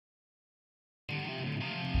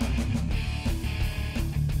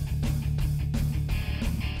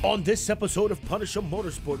On this episode of PunishUM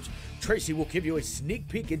Motorsports, Tracy will give you a sneak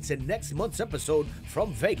peek into next month's episode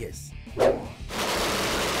from Vegas.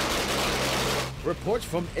 Reports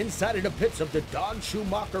from inside of the pits of the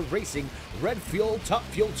Schumacher Racing Red Fuel Top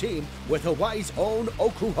Fuel team with Hawaii's own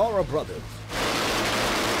Okuhara Brothers.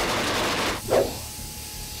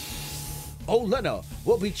 Olena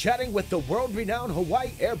will be chatting with the world-renowned Hawaii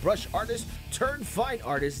airbrush artist turned fine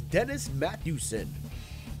artist Dennis Matthewson.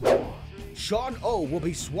 Sean O will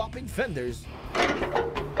be swapping fenders,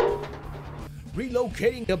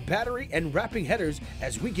 relocating the battery and wrapping headers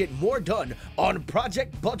as we get more done on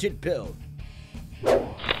Project Budget Build.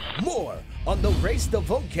 More on the Race the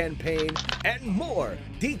Vote campaign and more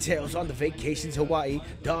details on the Vacations Hawaii,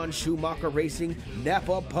 Schumacher Racing,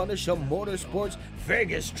 NAPA, PunishUM Motorsports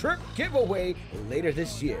Vegas trip giveaway later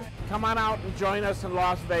this year. Come on out and join us in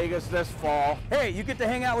Las Vegas this fall. Hey, you get to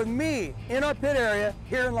hang out with me in our pit area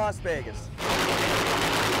here in Las Vegas.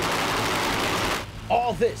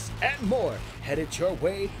 All this and more headed your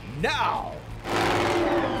way now.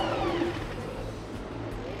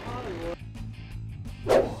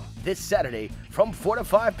 This Saturday from 4 to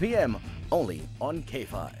 5 p.m. only on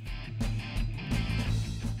KFVE.